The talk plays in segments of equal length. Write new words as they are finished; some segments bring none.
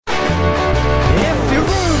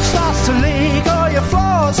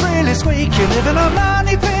this week you live in a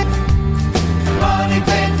money pit. Money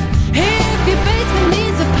pit. If your basement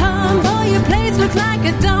needs a pump or your place looks like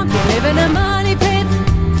a dump, you live in a money pit.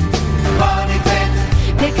 Money pit.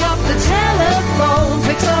 Pick up the telephone,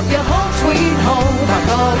 fix up your home sweet home by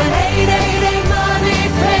calling 888 Money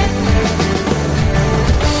Pit.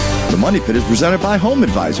 The Money Pit is presented by Home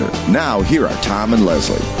Advisor. Now, here are Tom and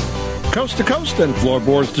Leslie. Coast to coast and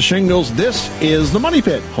floorboards to shingles, this is the Money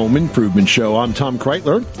Pit Home Improvement Show. I'm Tom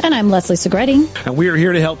Kreitler. And I'm Leslie Segretti. And we are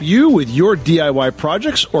here to help you with your DIY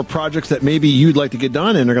projects or projects that maybe you'd like to get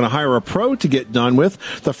done and are going to hire a pro to get done with.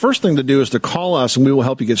 The first thing to do is to call us and we will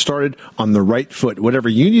help you get started on the right foot. Whatever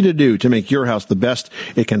you need to do to make your house the best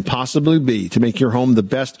it can possibly be, to make your home the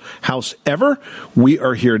best house ever, we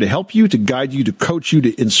are here to help you, to guide you, to coach you,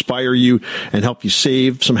 to inspire you, and help you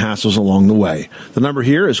save some hassles along the way. The number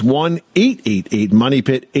here is 1-888-MONEY-PIT,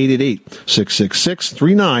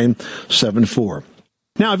 888-666-3974.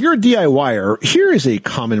 Now, if you're a DIYer, here is a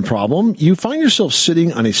common problem. You find yourself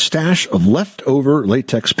sitting on a stash of leftover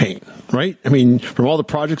latex paint, right? I mean, from all the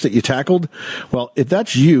projects that you tackled. Well, if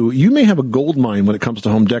that's you, you may have a gold mine when it comes to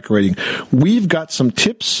home decorating. We've got some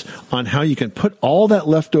tips on how you can put all that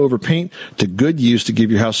leftover paint to good use to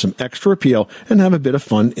give your house some extra appeal and have a bit of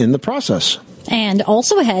fun in the process. And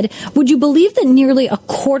also ahead, would you believe that nearly a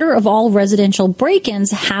quarter of all residential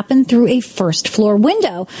break-ins happen through a first floor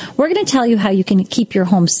window? We're going to tell you how you can keep your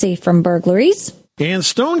home safe from burglaries. And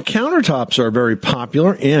stone countertops are very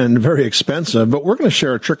popular and very expensive, but we're going to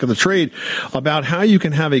share a trick of the trade about how you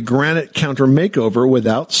can have a granite counter makeover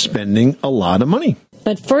without spending a lot of money.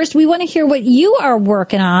 But first, we want to hear what you are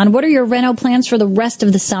working on. What are your reno plans for the rest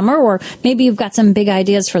of the summer? Or maybe you've got some big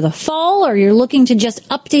ideas for the fall, or you're looking to just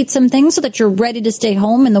update some things so that you're ready to stay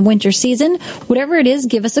home in the winter season. Whatever it is,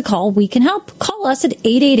 give us a call. We can help. Call us at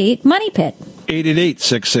 888-MONEY-PIT.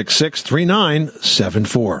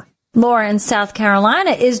 888-666-3974. Laura in South Carolina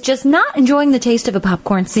is just not enjoying the taste of a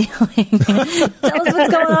popcorn ceiling. Tell us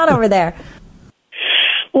what's going on over there.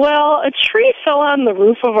 Well, a tree fell on the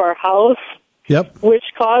roof of our house. Yep. Which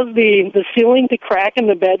caused the ceiling to crack in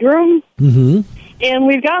the bedroom. Mm-hmm. And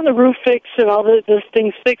we've gotten the roof fixed and all this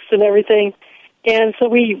things fixed and everything. And so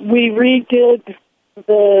we redid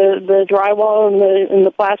the drywall and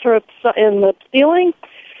the plaster in the ceiling.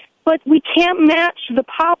 But we can't match the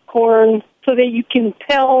popcorn so that you can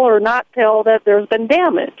tell or not tell that there's been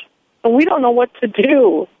damage. And we don't know what to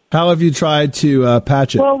do. How have you tried to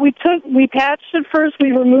patch it? Well, we patched it first.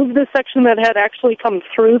 We removed the section that had actually come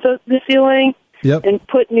through the ceiling. Yep. And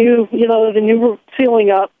put the new ceiling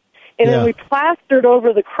up. And then we plastered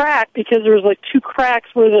over the crack because there was like two cracks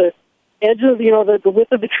where the edge of, the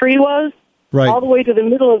width of the tree was. Right. All the way to the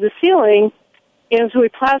middle of the ceiling. And so we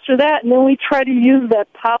plastered that, and then we try to use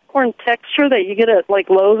that popcorn texture that you get at like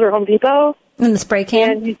Lowe's or Home Depot. In the spray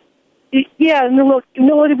can? And we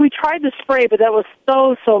tried the spray, but that was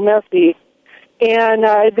so messy. And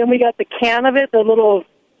then we got the can of it, the little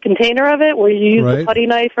container of it, where you use the putty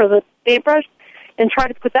knife or the paintbrush, and try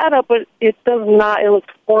to put that up, but it does not. It looks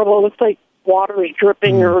horrible. It looks like water is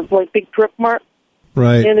dripping or like big drip marks.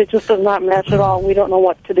 Right. And it just does not match at all. We don't know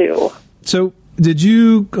what to do. So did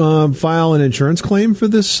you file an insurance claim for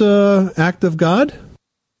this act of God?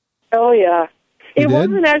 Oh, yeah. It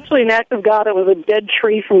wasn't actually an act of God. It was a dead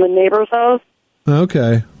tree from the neighbor's house.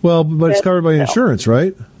 Okay. Well, but it's covered by insurance,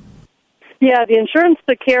 right? Yeah, the insurance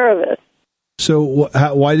took care of it. So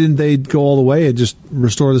why didn't they go all the way and just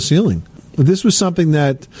restore the ceiling? If this was something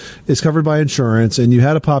that is covered by insurance and you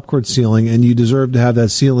had a popcorn ceiling and you deserve to have that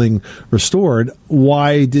ceiling restored,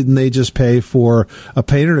 why didn't they just pay for a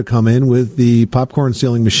painter to come in with the popcorn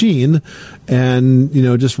ceiling machine and,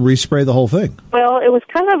 just respray the whole thing? Well, it was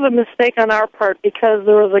kind of a mistake on our part because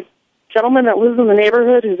there was a gentleman that lives in the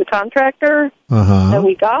neighborhood who's a contractor that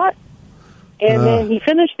we got. And then he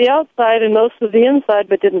finished the outside and most of the inside,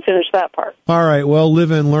 but didn't finish that part. All right. Well,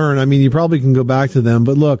 live and learn. I mean, you probably can go back to them.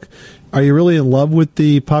 But look, are you really in love with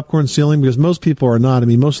the popcorn ceiling? Because most people are not. I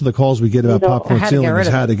mean, most of the calls we get about popcorn ceiling is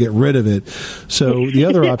how to get rid of it. So the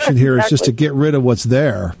other option here is just to get rid of what's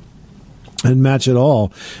there and match it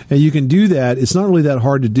all. And you can do that. It's not really that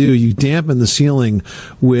hard to do. You dampen the ceiling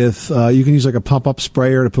with, you can use like a pump-up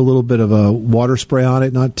sprayer to put a little bit of a water spray on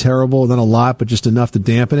it. Not terrible, not a lot, but just enough to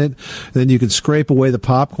dampen it. And then you can scrape away the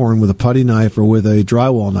popcorn with a putty knife or with a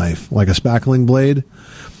drywall knife, like a spackling blade.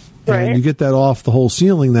 Right. And you get that off the whole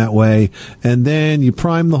ceiling that way, and then you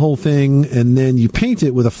prime the whole thing, and then you paint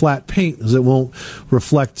it with a flat paint, because it won't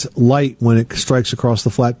reflect light when it strikes across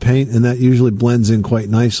the flat paint, and that usually blends in quite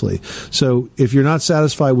nicely. So if you're not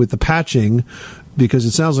satisfied with the patching, because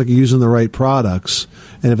it sounds like you're using the right products,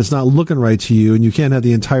 and if it's not looking right to you, and you can't have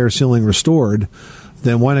the entire ceiling restored,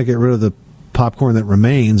 then why not get rid of the popcorn that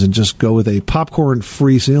remains and just go with a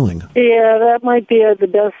popcorn-free ceiling? Yeah, that might be the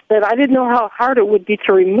best bet. I didn't know how hard it would be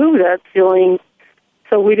to remove that ceiling,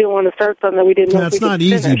 so we didn't want to start something that we didn't know if we could not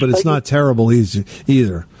easy, finish. but it's not terrible easy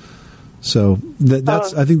either. So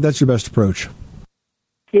I think that's your best approach.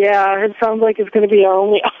 Yeah, it sounds like it's going to be our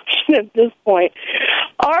only option at this point.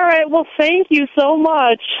 All right, well, thank you so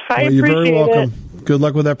much. I appreciate it. You're very welcome. Good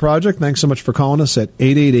luck with that project. Thanks so much for calling us at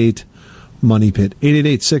 888-MONEY-PIT,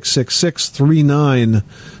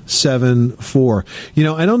 888-666-3974.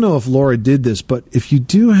 I don't know if Laura did this, but if you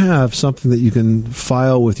do have something that you can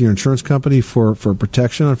file with your insurance company for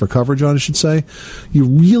protection on, for coverage on, I should say, you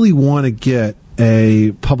really want to get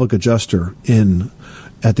a public adjuster in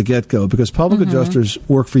at the get-go, because public adjusters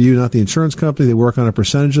work for you, not the insurance company. They work on a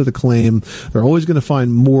percentage of the claim. They're always going to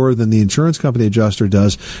find more than the insurance company adjuster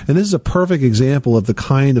does. And this is a perfect example of the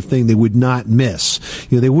kind of thing they would not miss.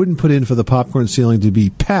 They wouldn't put in for the popcorn ceiling to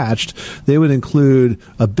be patched. They would include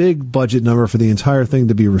a big budget number for the entire thing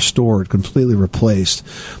to be restored, completely replaced.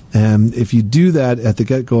 And if you do that at the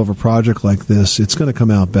get-go of a project like this, it's going to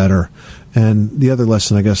come out better. And the other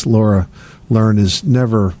lesson, I guess, Laura learned is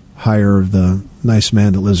never hire the nice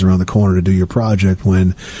man that lives around the corner to do your project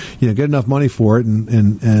when get enough money for it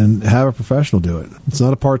and have a professional do it. It's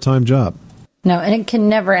not a part-time job. No, and it can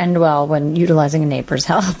never end well when utilizing a neighbor's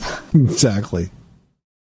help. Exactly.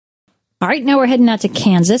 All right, now we're heading out to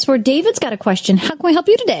Kansas, where David's got a question. How can we help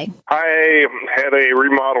you today? I had a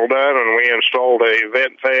remodel done, and we installed a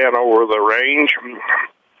vent fan over the range.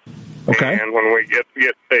 Okay. And when we get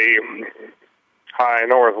a high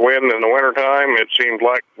north wind in the wintertime, it seems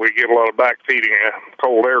like we get a lot of backfeeding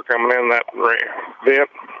cold air coming in that vent.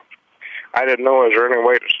 I didn't know, is there any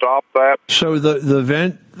way to stop that? So the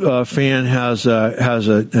vent fan has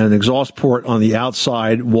an exhaust port on the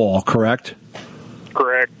outside wall, correct?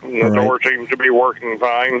 Correct. The door seems to be working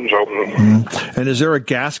fine. So. And is there a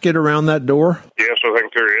gasket around that door? Yes, I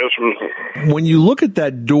think there is. When you look at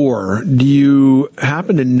that door, do you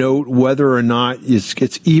happen to note whether or not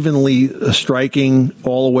it's evenly striking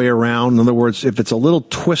all the way around? In other words, if it's a little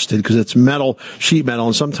twisted, because it's metal, sheet metal,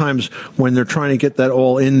 and sometimes when they're trying to get that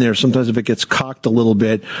all in there, sometimes if it gets cocked a little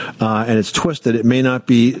bit and it's twisted, it may not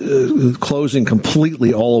be closing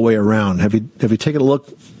completely all the way around. Have you taken a look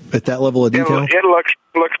at that level of detail? It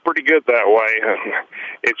looks pretty good that way.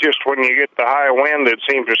 It's just when you get the high wind, it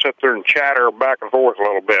seems to sit there and chatter back and forth a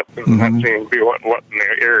little bit. That seems to be what in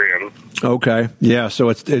the area. Okay, yeah, so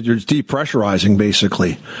it's depressurizing,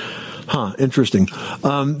 basically. Huh, interesting.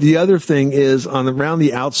 The other thing is around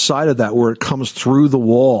the outside of that, where it comes through the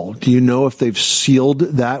wall. Do you know if they've sealed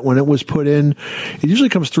that when it was put in? It usually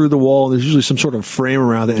comes through the wall, and there's usually some sort of frame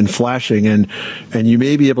around it and flashing, and you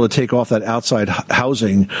may be able to take off that outside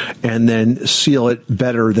housing and then seal it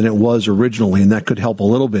better than it was originally, and that could help a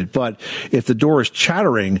little bit. But if the door is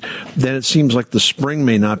chattering, then it seems like the spring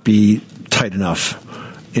may not be tight enough.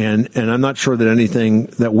 And I'm not sure that anything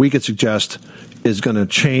that we could suggest is going to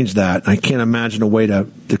change that. I can't imagine a way to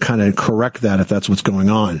kind of correct that if that's what's going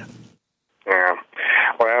on. Yeah.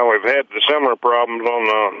 Well, we've had the similar problems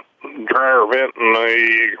on the dryer vent and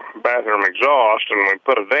the bathroom exhaust, and we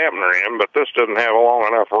put a dampener in, but this doesn't have a long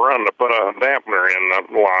enough run to put a dampener in the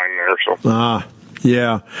line there. So.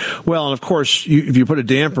 Yeah. Well, and of course, if you put a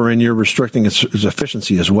damper in, you're restricting its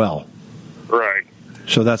efficiency as well. Right.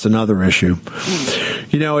 So that's another issue.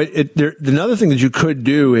 Another thing that you could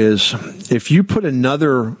do is if you put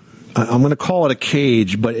another, I'm going to call it a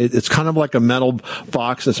cage, but it's kind of like a metal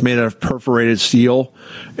box that's made out of perforated steel,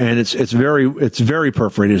 and it's very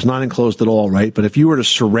perforated. It's not enclosed at all, right? But if you were to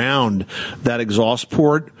surround that exhaust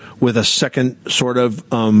port with a second sort of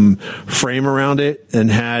frame around it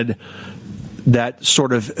and had that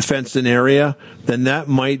sort of fenced-in area, then that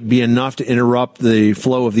might be enough to interrupt the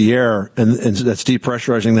flow of the air, and that's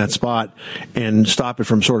depressurizing that spot and stop it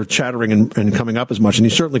from sort of chattering and coming up as much. And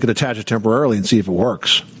you certainly could attach it temporarily and see if it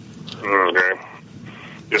works. Okay.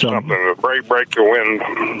 Just something to break the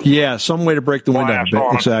wind. Yeah, some way to break the wind out a bit.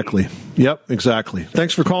 Exactly. Yep, exactly.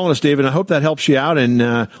 Thanks for calling us, David. I hope that helps you out, and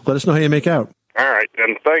let us know how you make out. All right,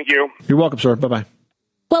 then. Thank you. You're welcome, sir. Bye-bye.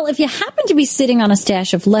 Well, if you happen to be sitting on a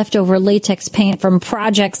stash of leftover latex paint from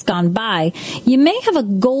projects gone by, you may have a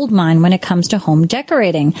gold mine when it comes to home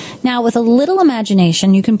decorating. Now, with a little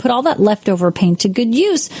imagination, you can put all that leftover paint to good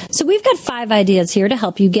use. So we've got 5 ideas here to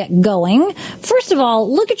help you get going. First of all,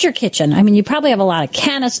 look at your kitchen. I mean, you probably have a lot of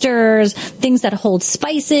canisters, things that hold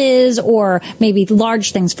spices, or maybe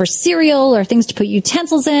large things for cereal or things to put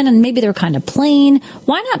utensils in, and maybe they're kind of plain.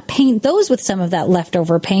 Why not paint those with some of that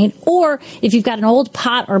leftover paint? Or if you've got an old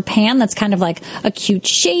pot pot or pan that's kind of like a cute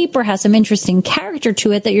shape or has some interesting character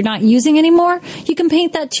to it that you're not using anymore, you can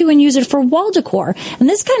paint that too and use it for wall decor. And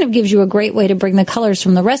this kind of gives you a great way to bring the colors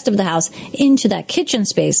from the rest of the house into that kitchen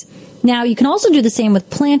space. Now, you can also do the same with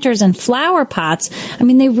planters and flower pots. I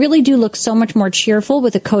mean, they really do look so much more cheerful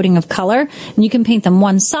with a coating of color. And you can paint them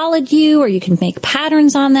one solid hue, or you can make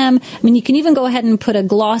patterns on them. I mean, you can even go ahead and put a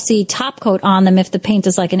glossy top coat on them if the paint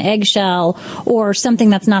is like an eggshell or something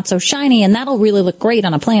that's not so shiny, and that'll really look great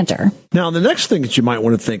on a planter. Now, the next thing that you might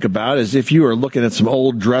want to think about is if you are looking at some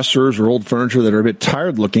old dressers or old furniture that are a bit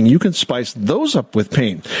tired looking, you can spice those up with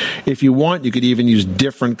paint. If you want, you could even use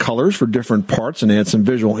different colors for different parts and add some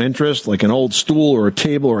visual interest. Like an old stool or a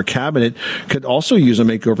table or a cabinet could also use a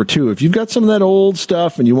makeover too. If you've got some of that old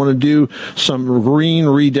stuff and you want to do some green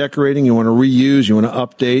redecorating, you want to reuse, you want to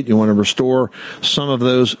update, you want to restore some of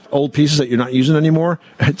those old pieces that you're not using anymore,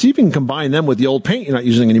 it's even combine them with the old paint you're not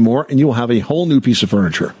using anymore, and you will have a whole new piece of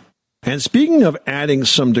furniture. And speaking of adding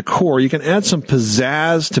some decor, you can add some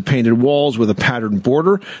pizzazz to painted walls with a patterned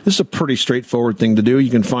border. This is a pretty straightforward thing to do. You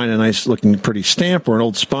can find a nice looking pretty stamp or an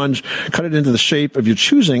old sponge, cut it into the shape of your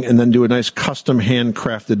choosing, and then do a nice custom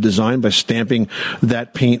handcrafted design by stamping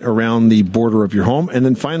that paint around the border of your home. And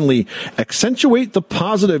then finally, accentuate the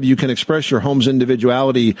positive. You can express your home's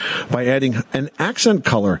individuality by adding an accent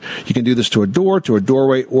color. You can do this to a door, to a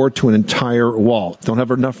doorway, or to an entire wall. Don't have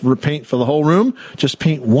enough paint for the whole room? Just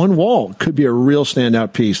paint one wall. Could be a real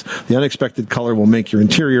standout piece. The unexpected color will make your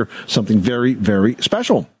interior something very, very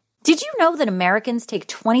special. Did you know that Americans take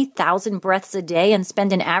 20,000 breaths a day and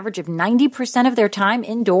spend an average of 90% of their time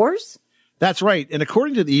indoors? That's right. And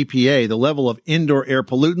according to the EPA, the level of indoor air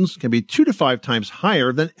pollutants can be 2 to 5 times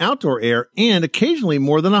higher than outdoor air and occasionally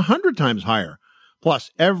more than 100 times higher.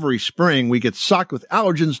 Plus, every spring we get socked with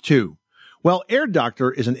allergens too. Well, Air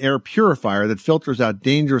Doctor is an air purifier that filters out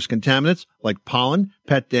dangerous contaminants like pollen,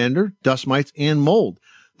 pet dander, dust mites, and mold.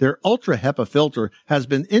 Their Ultra HEPA filter has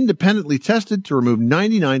been independently tested to remove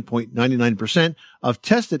 99.99% of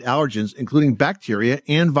tested allergens, including bacteria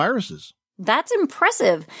and viruses. That's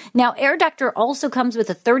impressive. Now, Air Doctor also comes with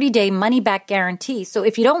a 30-day money-back guarantee, so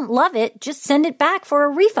if you don't love it, just send it back for a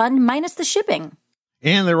refund minus the shipping.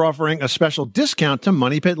 And they're offering a special discount to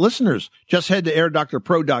Money Pit listeners. Just head to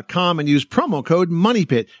airdoctorpro.com and use promo code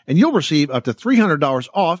MONEYPIT, and you'll receive up to $300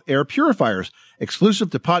 off air purifiers. Exclusive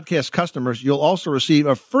to podcast customers, you'll also receive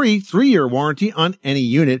a free 3-year warranty on any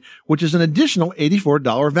unit, which is an additional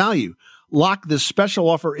 $84 value. Lock this special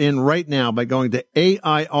offer in right now by going to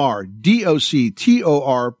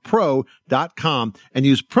airdoctorpro.com and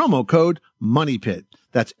use promo code MONEYPIT.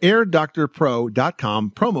 That's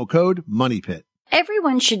airdoctorpro.com, promo code MONEYPIT.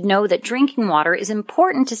 Everyone should know that drinking water is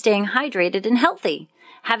important to staying hydrated and healthy.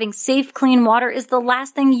 Having safe, clean water is the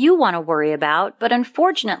last thing you want to worry about, but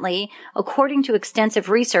unfortunately, according to extensive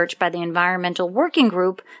research by the Environmental Working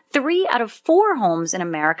Group, 3 out of 4 homes in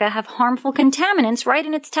America have harmful contaminants right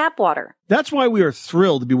in its tap water. That's why we are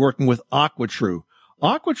thrilled to be working with AquaTrue.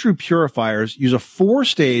 AquaTrue purifiers use a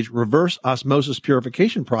 4-stage reverse osmosis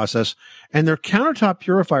purification process, and their countertop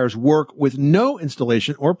purifiers work with no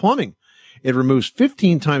installation or plumbing. It removes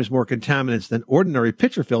 15 times more contaminants than ordinary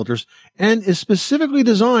pitcher filters and is specifically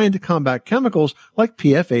designed to combat chemicals like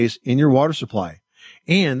PFAS in your water supply.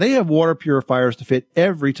 And they have water purifiers to fit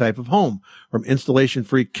every type of home, from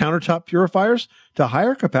installation-free countertop purifiers to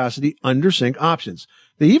higher capacity under-sink options.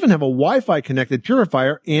 They even have a Wi-Fi connected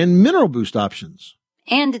purifier and mineral boost options.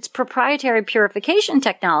 And its proprietary purification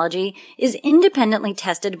technology is independently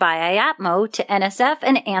tested by IAPMO to NSF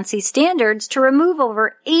and ANSI standards to remove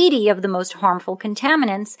over 80 of the most harmful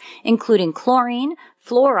contaminants, including chlorine,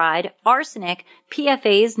 fluoride, arsenic,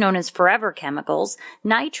 PFAS known as forever chemicals,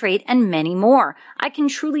 nitrate, and many more. I can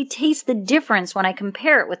truly taste the difference when I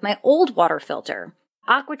compare it with my old water filter.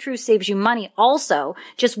 AquaTrue saves you money also.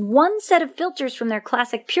 Just one set of filters from their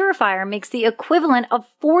classic purifier makes the equivalent of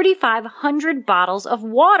 4,500 bottles of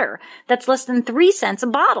water. That's less than 3 cents a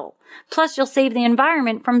bottle. Plus, you'll save the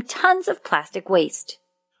environment from tons of plastic waste.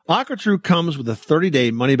 AquaTrue comes with a 30-day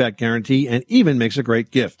money-back guarantee and even makes a great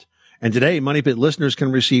gift. And today, Money Pit listeners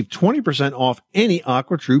can receive 20% off any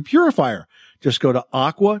AquaTrue purifier. Just go to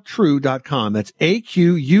aquatrue.com. That's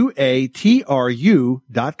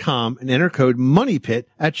AQUATRU.com and enter code MONEYPIT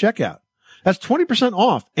at checkout. That's 20%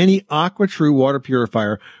 off any AquaTrue water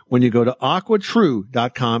purifier when you go to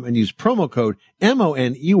aquatrue.com and use promo code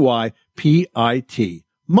MONEYPIT.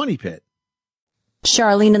 MONEYPIT.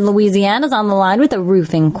 Charlene in Louisiana is on the line with a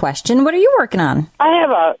roofing question. What are you working on? I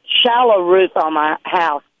have a shallow roof on my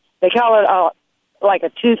house. They call it like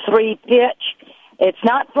a 2-3 pitch. It's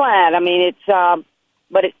not flat. I mean,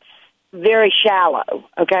 but it's very shallow.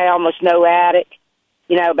 Okay, almost no attic,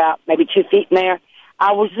 about maybe 2 feet in there.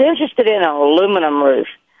 I was interested in an aluminum roof,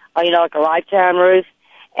 like a lifetime roof,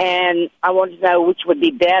 and I wanted to know which would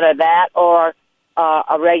be better, that or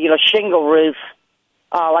a regular shingle roof,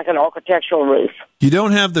 like an architectural roof. You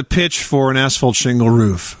don't have the pitch for an asphalt shingle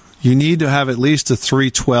roof. You need to have at least a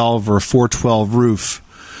 312 or a 412 roof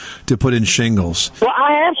to put in shingles. Well,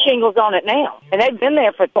 I have shingles on it now, and they've been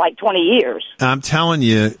there for like 20 years. I'm telling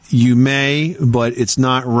you, you may, but it's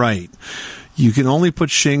not right. You can only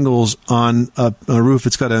put shingles on a roof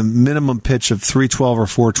that's got a minimum pitch of 312 or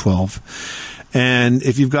 412. And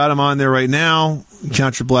if you've got them on there right now,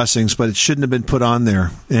 count your blessings, but it shouldn't have been put on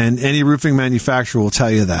there. And any roofing manufacturer will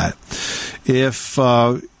tell you that.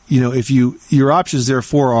 If your options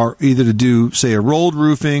therefore are either to do, say, a rolled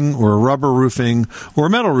roofing or a rubber roofing or a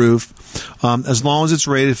metal roof, as long as it's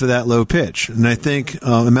rated for that low pitch. And I think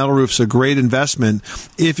a metal roof's a great investment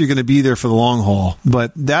if you're going to be there for the long haul.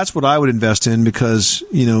 But that's what I would invest in because,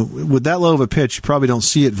 with that low of a pitch, you probably don't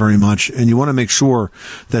see it very much. And you want to make sure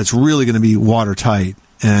that it's really going to be watertight.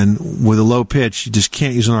 And with a low pitch, you just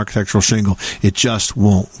can't use an architectural shingle. It just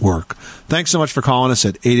won't work. Thanks so much for calling us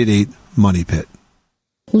at 888-MONEY-PIT.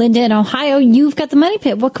 Linda in Ohio, you've got the Money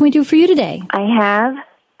Pit. What can we do for you today? I have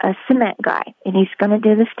a cement guy, and he's going to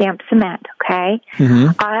do the stamped cement, okay?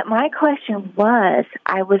 Mm-hmm. My question was,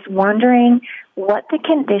 I was wondering what the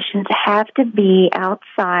conditions have to be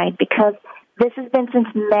outside, because this has been since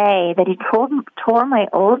May that he tore my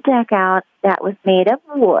old deck out that was made of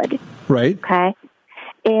wood. Right. Okay?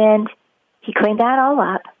 And he cleaned that all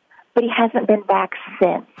up, but he hasn't been back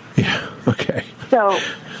since. Yeah, okay. So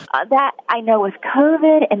that I know with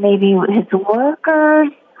COVID and maybe with his workers,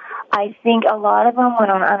 I think a lot of them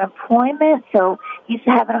went on unemployment, so he's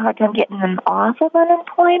having a hard time getting them off of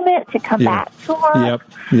unemployment to come back to work.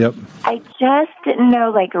 Yep. I just didn't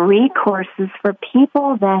know, recourses for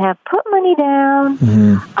people that have put money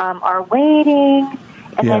down, are waiting,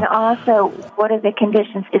 and then also, what are the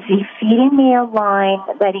conditions? Is he feeding me a line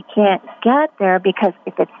that he can't get there because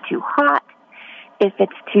if it's too hot, if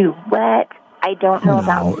it's too wet, I don't know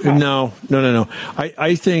about that. No.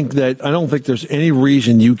 I think that I don't think there's any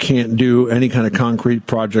reason you can't do any kind of concrete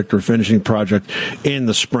project or finishing project in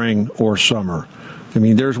the spring or summer. I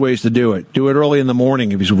mean, there's ways to do it. Do it early in the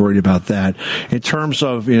morning if he's worried about that. In terms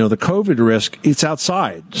of, the COVID risk, it's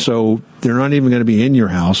outside. So they're not even going to be in your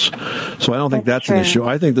house. So I don't think that's an issue.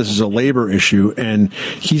 I think this is a labor issue, and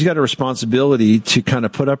he's got a responsibility to kind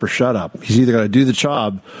of put up or shut up. He's either got to do the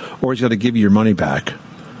job or he's got to give you your money back.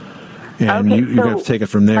 And you have to take it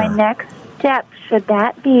from there. My next step, should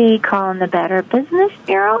that be calling the Better Business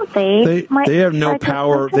Bureau? They have no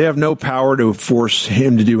power. They have no power to force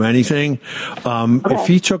him to do anything. If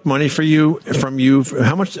he took money from you,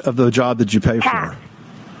 how much of the job did you pay for?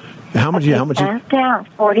 How much? How much? Down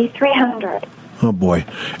 $4,300. Oh boy!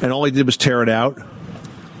 And all he did was tear it out.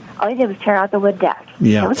 All he did was tear out the wood deck.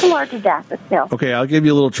 Yeah. It was a larger deck, but still. Okay, I'll give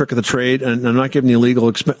you a little trick of the trade, and I'm not giving you legal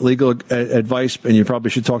advice, and you probably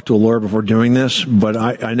should talk to a lawyer before doing this, but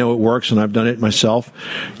I know it works, and I've done it myself.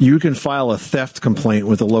 You can file a theft complaint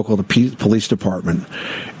with the local police department,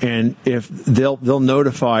 and if they'll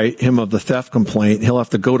notify him of the theft complaint, he'll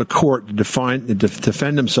have to go to court to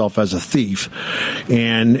defend himself as a thief,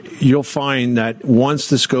 and you'll find that once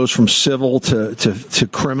this goes from civil to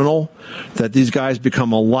criminal, that these guys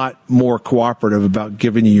become a lot more cooperative about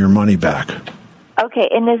giving you your money back. Okay,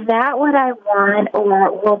 and is that what I want,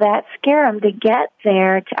 or will that scare him to get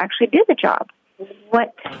there to actually do the job?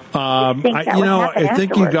 What do you think that would happen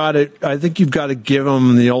I think you've got to give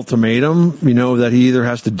him the ultimatum. That he either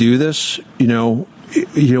has to do this,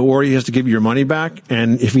 or he has to give you your money back.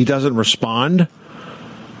 And if he doesn't respond,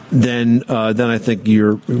 then I think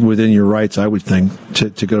you're within your rights. I would think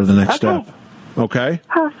to go to the next step. Okay?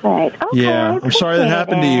 Perfect. Okay, yeah, I'm sorry that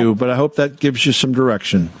happened to you, but I hope that gives you some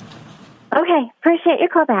direction. Okay, appreciate your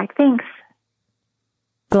call back. Thanks.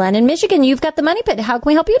 Glenn in Michigan, you've got the Money Pit. How can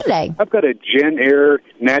we help you today? I've got a Gen Air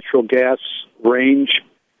natural gas range,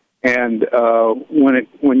 and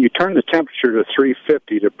when you turn the temperature to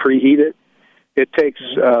 350 to preheat it, it takes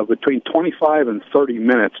between 25 and 30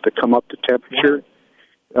 minutes to come up to temperature.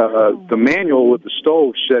 The manual with the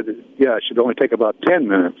stove said, it should only take about 10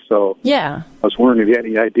 minutes. So I was wondering if you had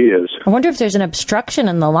any ideas. I wonder if there's an obstruction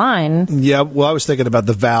in the line. Yeah, well, I was thinking about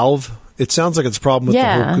the valve. It sounds like it's a problem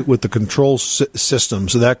with the control system.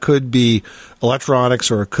 So that could be electronics,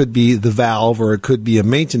 or it could be the valve, or it could be a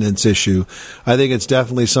maintenance issue. I think it's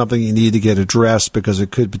definitely something you need to get addressed because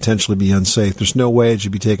it could potentially be unsafe. There's no way it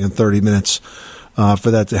should be taking 30 minutes for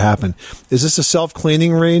that to happen. Is this a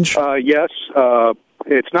self-cleaning range? Yes.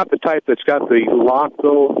 It's not the type that's got the lock,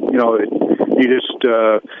 though. You You just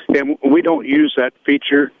and we don't use that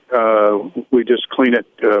feature. We just clean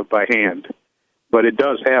it by hand. But it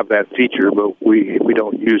does have that feature, but we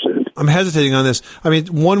don't use it. I'm hesitating on this. I mean,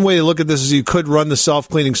 one way to look at this is you could run the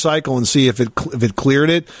self-cleaning cycle and see if it cleared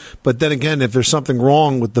it. But then again, if there's something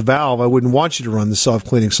wrong with the valve, I wouldn't want you to run the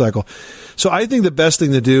self-cleaning cycle. So I think the best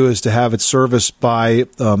thing to do is to have it serviced by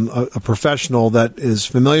a professional that is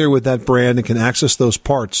familiar with that brand and can access those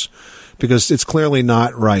parts, because it's clearly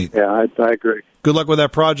not right. Yeah, I agree. Good luck with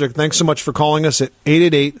that project. Thanks so much for calling us at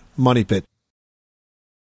 888-MONEY-PIT.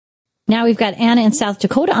 Now we've got Anna in South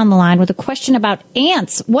Dakota on the line with a question about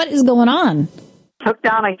ants. What is going on? Took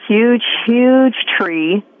down a huge, huge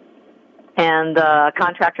tree, and the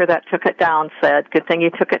contractor that took it down said, good thing you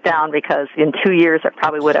took it down because in 2 years it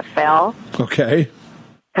probably would have fell. Okay.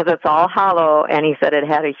 Because it's all hollow, and he said it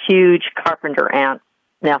had a huge carpenter ant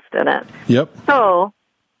nest in it. Yep. So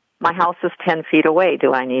my house is 10 feet away.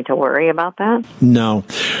 Do I need to worry about that? No.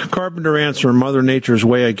 Carpenter ants are Mother Nature's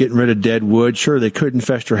way of getting rid of dead wood. Sure, they could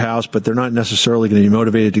infest your house, but they're not necessarily going to be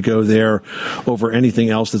motivated to go there over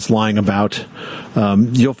anything else that's lying about.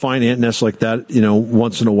 You'll find ant nests like that,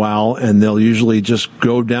 once in a while, and they'll usually just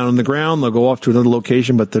go down on the ground. They'll go off to another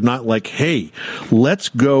location, but they're not like, hey, let's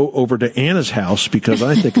go over to Anna's house because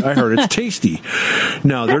I heard it's tasty.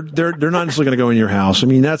 No, they're not necessarily going to go in your house. I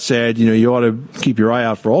mean, that said, you ought to keep your eye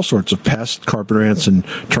out for all sorts of pests, carpenter ants and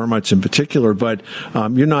termites in particular, but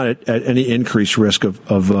you're not at any increased risk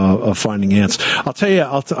of finding ants. I'll tell you,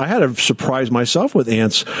 I had a surprise myself with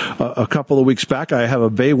ants a couple of weeks back. I have a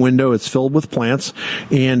bay window. It's filled with plants,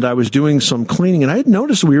 and I was doing some cleaning, and I had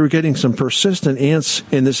noticed we were getting some persistent ants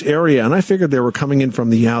in this area, and I figured they were coming in from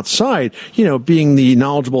the outside, being the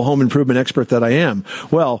knowledgeable home improvement expert that I am.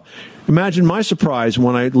 Well, imagine my surprise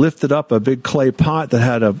when I lifted up a big clay pot that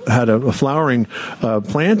had a flowering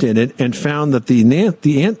plant in it and found that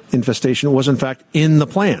the ant infestation was in fact in the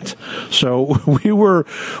plant. So we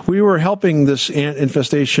were helping this ant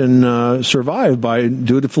infestation survive by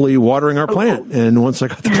dutifully watering our plant. And once I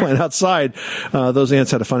got the plant outside, those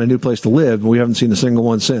ants had to find a new place to live. We haven't seen a single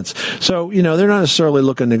one since. So they're not necessarily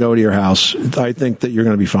looking to go to your house. I think that you're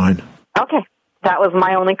going to be fine. Okay. That was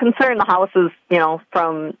my only concern. The house is,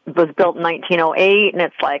 was built in 1908, and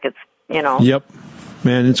it's Yep.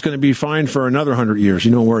 Man, it's going to be fine for another 100 years. You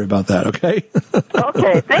don't worry about that, okay?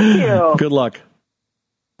 Okay, thank you. Good luck.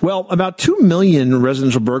 Well, about 2 million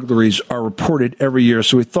residential burglaries are reported every year,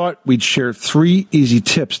 so we thought we'd share 3 easy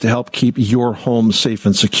tips to help keep your home safe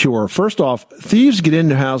and secure. First off, thieves get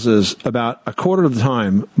into houses about a quarter of the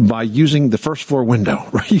time by using the first floor window,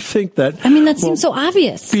 right? You think that... that seems so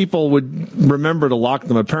obvious. People would remember to lock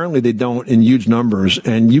them. Apparently they don't in huge numbers,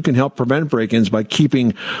 and you can help prevent break-ins by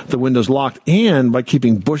keeping the windows locked and by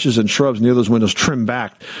keeping bushes and shrubs near those windows trimmed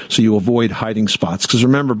back so you avoid hiding spots. Because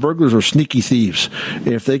remember, burglars are sneaky thieves.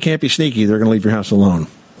 If they can't be sneaky, they're going to leave your house alone.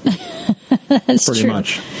 That's pretty true.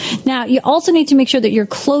 much. Now, you also need to make sure that you're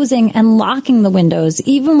closing and locking the windows,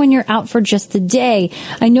 even when you're out for just the day.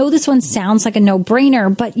 I know this one sounds like a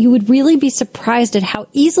no-brainer, but you would really be surprised at how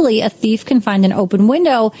easily a thief can find an open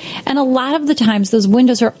window. And a lot of the times, those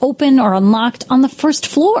windows are open or unlocked on the first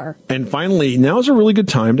floor. And finally, now is a really good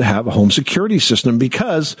time to have a home security system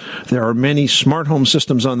because there are many smart home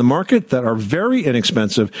systems on the market that are very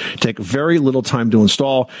inexpensive, take very little time to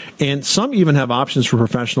install, and some even have options for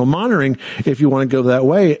professional monitoring if you want to go that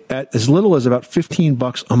way at as little as about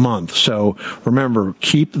 $15 a month. So remember,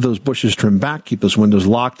 keep those bushes trimmed back, keep those windows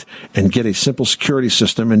locked, and get a simple security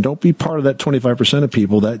system. And don't be part of that 25% of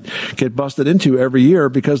people that get busted into every year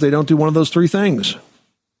because they don't do one of those 3 things.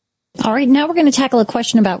 All right, now we're going to tackle a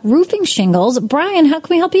question about roofing shingles. Brian, how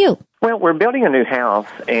can we help you? Well, we're building a new house,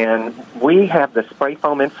 and we have the spray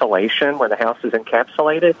foam insulation where the house is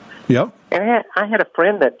encapsulated. Yep. And I had a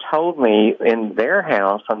friend that told me in their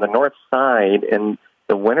house on the north side in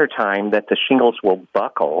the wintertime that the shingles will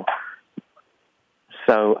buckle.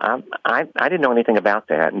 So I didn't know anything about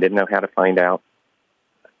that and didn't know how to find out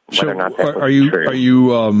whether or not that was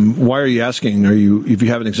true. Why are you asking? If you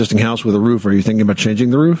have an existing house with a roof, are you thinking about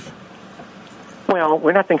changing the roof? Well,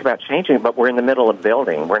 we're not thinking about changing it, but we're in the middle of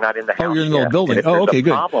building. We're not in the house. Oh, you're in the middle of building. If there's okay,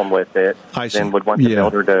 good. a problem with it, then would want the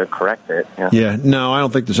builder to correct it. Yeah, no, I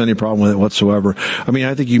don't think there's any problem with it whatsoever. I mean,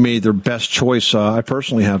 I think you made the best choice. I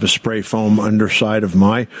personally have a spray foam underside of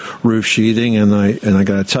my roof sheathing, and I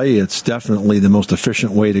got to tell you, it's definitely the most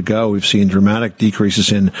efficient way to go. We've seen dramatic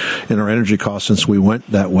decreases in our energy costs since we went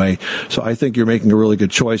that way. So I think you're making a really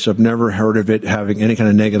good choice. I've never heard of it having any kind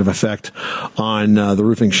of negative effect on the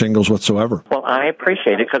roofing shingles whatsoever. Well, I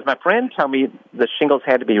appreciate it because my friend told me the shingles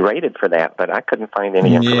had to be rated for that, but I couldn't find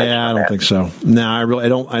any information. Yeah, I don't think so. No,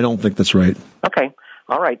 I don't think that's right. Okay.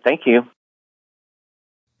 All right. Thank you.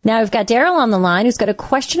 Now we've got Daryl on the line who's got a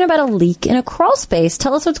question about a leak in a crawl space.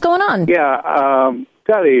 Tell us what's going on. Yeah,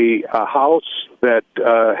 got a house that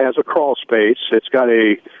has a crawl space. It's got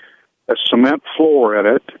a cement floor in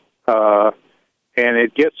it, and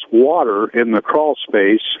it gets water in the crawl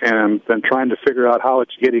space, and I've been trying to figure out how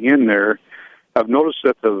it's getting in there. I've noticed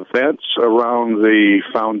that the vents around the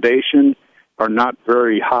foundation are not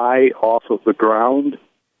very high off of the ground,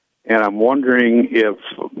 and I'm wondering if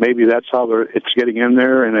maybe that's how it's getting in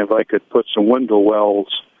there, and if I could put some window wells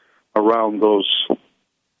around those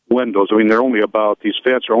windows. I mean, these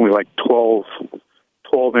vents are only like 12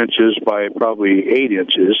 inches by probably 8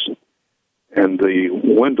 inches, and the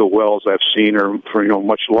window wells I've seen are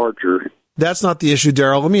much larger. That's not the issue,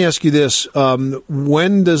 Daryl. Let me ask you this.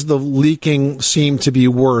 When does the leaking seem to be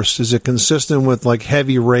worse? Is it consistent with like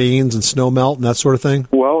heavy rains and snow melt and that sort of thing?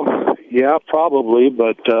 Well, yeah, probably,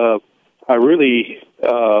 but I really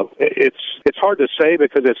it's hard to say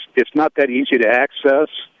because it's not that easy to access,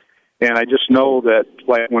 and I just know that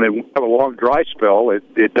like when it have a long dry spell,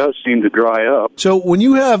 it does seem to dry up. So when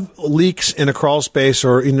you have leaks in a crawl space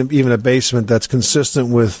or even a basement that's consistent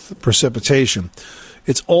with precipitation,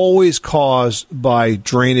 it's always caused by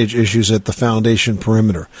drainage issues at the foundation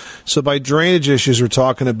perimeter. So by drainage issues, we're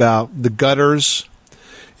talking about the gutters.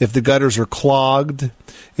 If the gutters are clogged,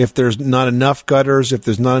 if there's not enough gutters, if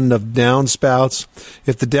there's not enough downspouts,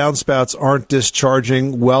 if the downspouts aren't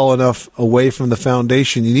discharging well enough away from the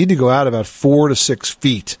foundation, you need to go out about 4 to 6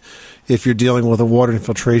 feet if you're dealing with a water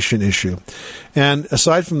infiltration issue. And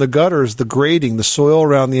aside from the gutters, the grading, the soil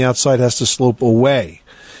around the outside has to slope away.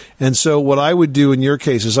 And so what I would do in your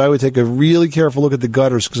case is I would take a really careful look at the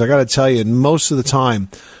gutters, because I got to tell you, most of the time,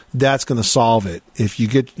 that's going to solve it. If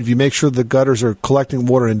you make sure the gutters are collecting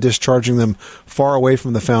water and discharging them far away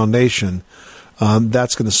from the foundation,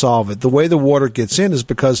 that's going to solve it. The way the water gets in is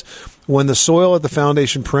because when the soil at the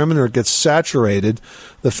foundation perimeter gets saturated,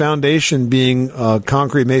 the foundation, being a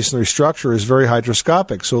concrete masonry structure, is very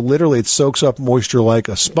hydroscopic. So literally it soaks up moisture like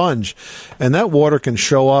a sponge, and that water can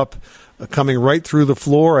show up coming right through the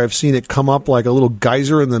floor. I've seen it come up like a little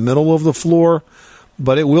geyser in the middle of the floor,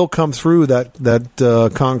 but it will come through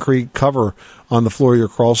that concrete cover on the floor of your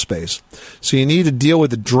crawl space. So you need to deal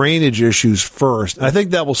with the drainage issues first. I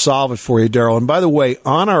think that will solve it for you, Daryl. And by the way,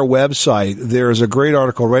 on our website, there is a great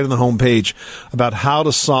article right on the homepage about how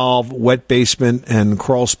to solve wet basement and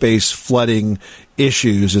crawl space flooding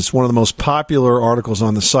issues. It's one of the most popular articles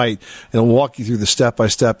on the site. It'll walk you through the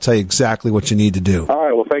step-by-step, tell you exactly what you need to do. All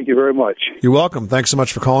right. Well, thank you very much. You're welcome. Thanks so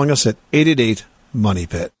much for calling us at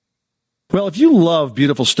 888-MONEY-PIT. Well, if you love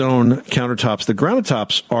beautiful stone countertops, the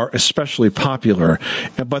Countertops are especially popular.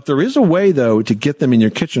 But there is a way, though, to get them in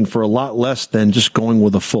your kitchen for a lot less than just going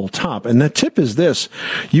with a full top. And the tip is this.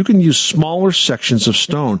 You can use smaller sections of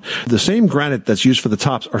stone. The same granite that's used for the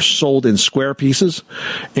tops are sold in square pieces.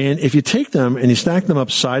 And if you take them and you stack them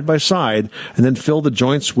up side by side and then fill the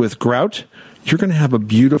joints with grout, you're going to have a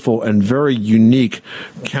beautiful and very unique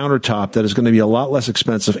countertop that is going to be a lot less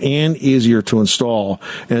expensive and easier to install,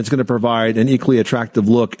 and it's going to provide an equally attractive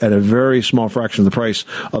look at a very small fraction of the price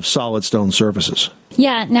of solid stone surfaces.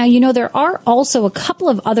 Yeah, now, there are also a couple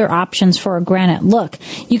of other options for a granite look.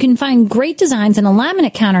 You can find great designs in a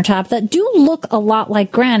laminate countertop that do look a lot like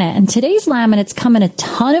granite, and today's laminates come in a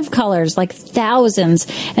ton of colors, like thousands,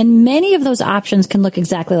 and many of those options can look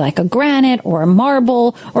exactly like a granite or a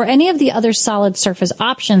marble or any of the other solid surface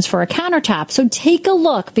options for a countertop. So take a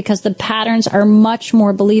look, because the patterns are much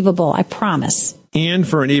more believable, I promise. And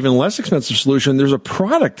for an even less expensive solution, there's a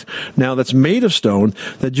product now that's made of stone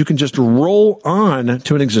that you can just roll on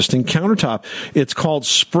to an existing countertop. It's called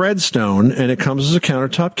Spread Stone, and it comes as a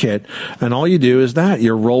countertop kit. And all you do is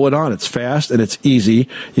you roll it on. It's fast and it's easy.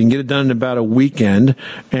 You can get it done in about a weekend,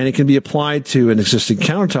 and it can be applied to an existing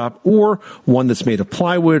countertop or one that's made of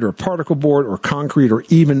plywood or particle board or concrete or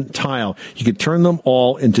even tile. You can turn them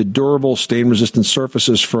all into durable, stain-resistant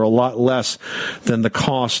surfaces for a lot less than the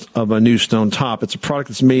cost of a new stone top. It's a product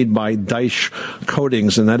that's made by Daish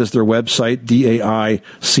Coatings, and that is their website,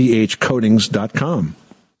 DAICH coatings.com.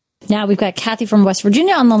 Now we've got Kathy from West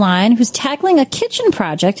Virginia on the line, who's tackling a kitchen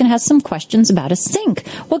project and has some questions about a sink.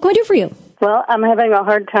 What can we do for you? Well, I'm having a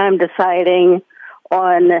hard time deciding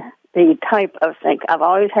on the type of sink. I've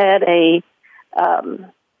always had I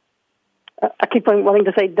keep wanting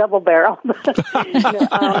to say double barrel. I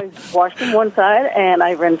always washed in one side and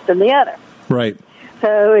I rinsed in the other. Right.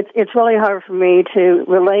 So it's really hard for me to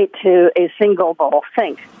relate to a single bowl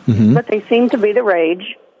sink. Mm-hmm. But they seem to be the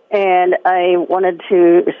rage, and I wanted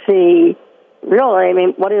to see,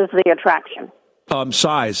 really, what is the attraction?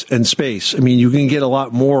 Size and space. I mean, you can get a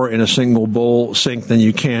lot more in a single bowl sink than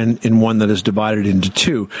you can in one that is divided into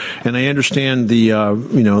two. And I understand the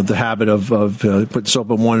habit of putting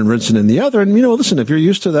soap in one and rinsing in the other. And, listen, if you're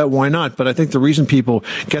used to that, why not? But I think the reason people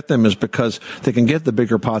get them is because they can get the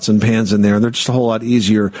bigger pots and pans in there, and they're just a whole lot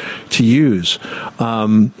easier to use.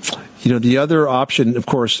 The other option, of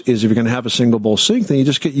course, is if you're going to have a single bowl sink, then you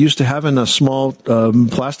just get used to having a small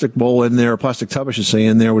plastic bowl in there, plastic tub, I should say,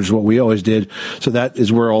 in there, which is what we always did. So that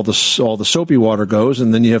is where all the soapy water goes,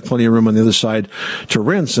 and then you have plenty of room on the other side to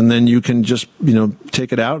rinse, and then you can just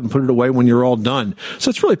take it out and put it away when you're all done. So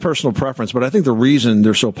it's really personal preference, but I think the reason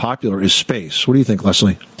they're so popular is space. What do you think,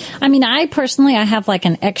 Leslie? I mean, I have like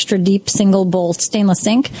an extra deep single bowl stainless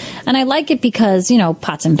sink, and I like it because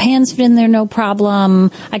pots and pans fit in there no problem.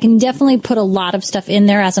 I can definitely put a lot of stuff in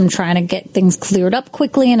there as I'm trying to get things cleared up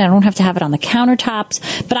quickly, and I don't have to have it on the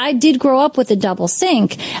countertops. But I did grow up with a double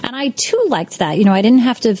sink, and I too liked that. I didn't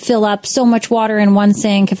have to fill up so much water in one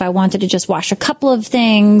sink if I wanted to just wash a couple of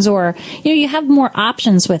things, or you have more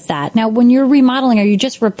options with that. Now, when you're remodeling, are you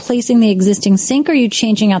just replacing the existing sink, or are you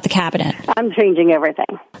changing out the cabinet? I'm changing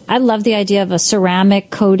everything. I love the idea of a ceramic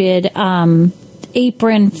coated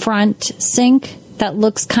apron front sink that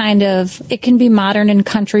looks it can be modern and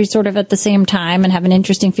country sort of at the same time and have an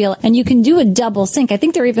interesting feel. And you can do a double sink. I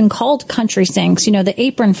think they're even called country sinks, the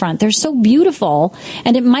apron front. They're so beautiful.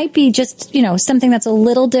 And it might be just, something that's a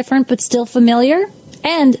little different but still familiar.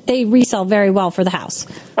 And they resell very well for the house.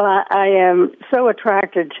 Well, I am so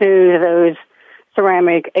attracted to those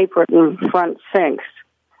ceramic apron front sinks.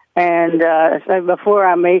 And so before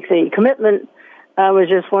I make the commitment, I was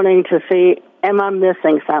just wanting to see, am I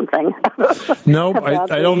missing something? No,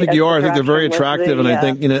 I don't think you are. I think they're very attractive, and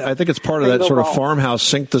I think it's part of that sort of farmhouse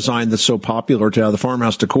sink design that's so popular today, the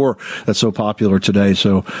farmhouse decor that's so popular today.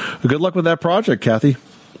 So good luck with that project, Kathy.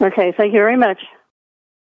 Okay, thank you very much.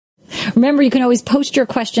 Remember, you can always post your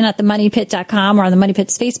question at themoneypit.com or on the Money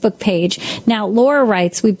Pit's Facebook page. Now, Laura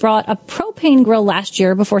writes, we brought a propane grill last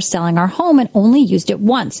year before selling our home and only used it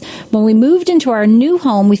once. When we moved into our new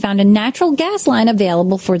home, we found a natural gas line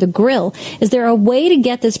available for the grill. Is there a way to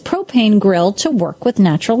get this propane grill to work with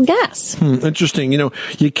natural gas? Interesting.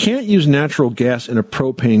 You can't use natural gas in a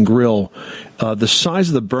propane grill. The size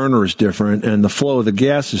of the burner is different and the flow of the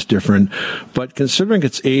gas is different. But considering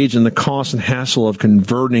its age and the cost and hassle of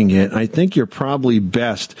converting it, I think you're probably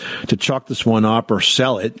best to chalk this one up or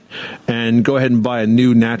sell it and go ahead and buy a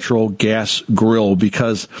new natural gas grill,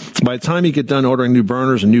 because by the time you get done ordering new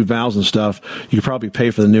burners and new valves and stuff, you could probably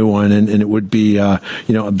pay for the new one, and it would be a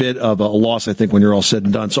bit of a loss, I think, when you're all said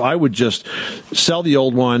and done. So I would just sell the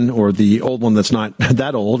old one, or the old one that's not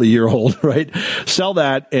that old, a year old, right? Sell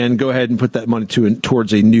that and go ahead and put that money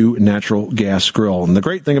towards a new natural gas grill. And the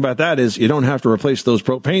great thing about that is you don't have to replace those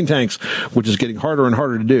propane tanks, which is getting harder and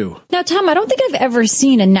harder to do. Now, Tom, I don't think I've ever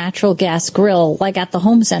seen a natural gas grill like at the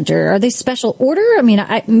home center. Are they special order? I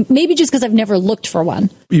mean, maybe just because I've never looked for one.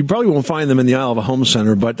 You probably won't find them in the aisle of a home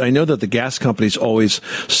center, but I know that the gas companies always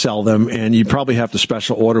sell them, and you probably have to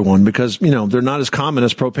special order one because, they're not as common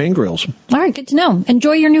as propane grills. All right, good to know.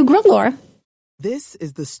 Enjoy your new grill, Laura. This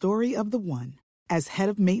is the story of the one. As head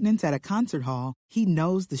of maintenance at a concert hall, he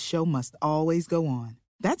knows the show must always go on.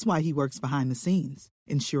 That's why he works behind the scenes,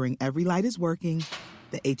 ensuring every light is working,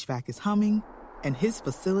 the HVAC is humming, and his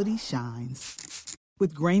facility shines.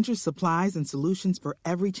 With Grainger's supplies and solutions for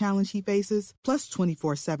every challenge he faces, plus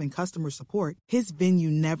 24/7 customer support, his venue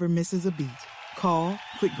never misses a beat. Call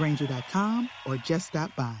quickgrainger.com or just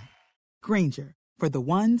stop by. Grainger, for the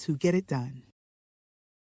ones who get it done.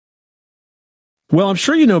 Well, I'm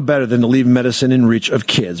sure you know better than to leave medicine in reach of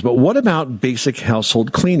kids, but what about basic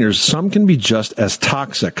household cleaners? Some can be just as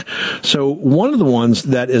toxic. So one of the ones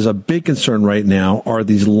that is a big concern right now are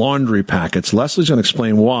these laundry packets. Leslie's going to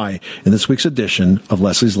explain why in this week's edition of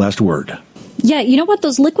Leslie's Last Word. Yeah, you know what?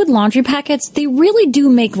 Those liquid laundry packets, they really do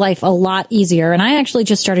make life a lot easier. And I actually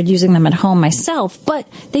just started using them at home myself. But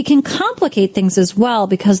they can complicate things as well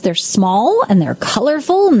because they're small and they're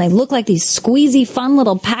colorful and they look like these squeezy, fun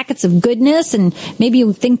little packets of goodness. And maybe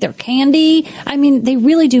you think they're candy. I mean, they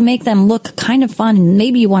really do make them look kind of fun, and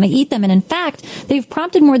maybe you want to eat them. And in fact, they've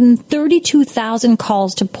prompted more than 32,000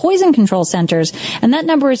 calls to poison control centers. And that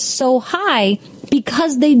number is so high,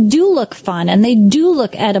 because they do look fun and they do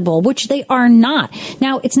look edible, which they are not.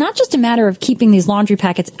 Now, it's not just a matter of keeping these laundry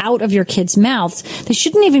packets out of your kids' mouths. They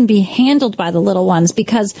shouldn't even be handled by the little ones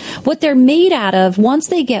because what they're made out of, once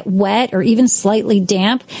they get wet or even slightly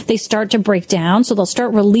damp, they start to break down. So they'll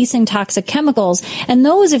start releasing toxic chemicals. And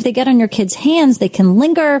those, if they get on your kids' hands, they can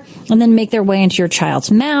linger and then make their way into your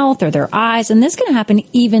child's mouth or their eyes. And this can happen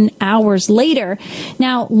even hours later.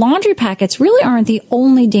 Now, laundry packets really aren't the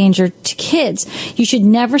only danger to kids. You should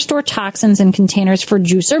never store toxins in containers for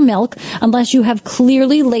juice or milk unless you have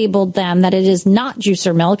clearly labeled them that it is not juice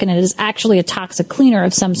or milk and it is actually a toxic cleaner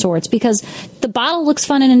of some sorts, because the bottle looks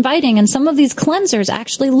fun and inviting and some of these cleansers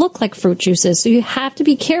actually look like fruit juices. So you have to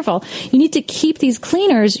be careful. You need to keep these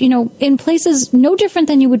cleaners, in places no different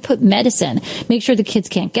than you would put medicine. Make sure the kids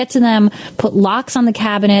can't get to them, put locks on the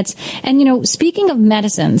cabinets. And, speaking of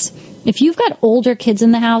medicines, if you've got older kids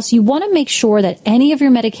in the house, you want to make sure that any of your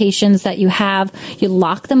medications that you have, you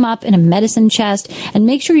lock them up in a medicine chest and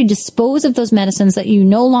make sure you dispose of those medicines that you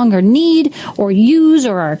no longer need or use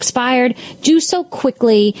or are expired. Do so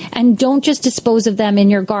quickly and don't just dispose of them in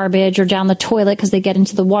your garbage or down the toilet because they get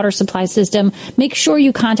into the water supply system. Make sure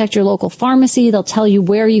you contact your local pharmacy. They'll tell you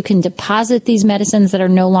where you can deposit these medicines that are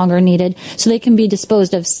no longer needed so they can be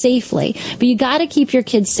disposed of safely. But you got to keep your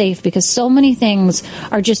kids safe because so many things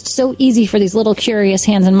are just so easy for these little curious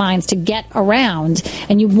hands and minds to get around,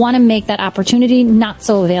 and you want to make that opportunity not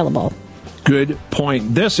so available. Good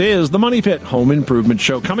point. This is the Money Pit Home Improvement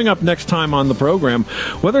Show. Coming up next time on the program,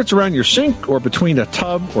 whether it's around your sink or between a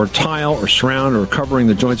tub or tile or surround or covering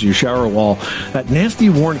the joints of your shower wall, that nasty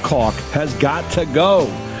worn caulk has got to go.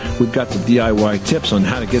 We've got some DIY tips on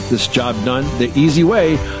how to get this job done the easy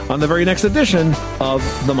way on the very next edition of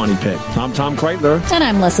The Money Pit. I'm Tom Kreitler. And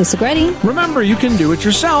I'm Leslie Segretti. Remember, you can do it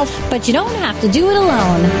yourself, but you don't have to do it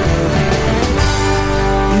alone.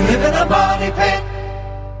 You live in a money pit.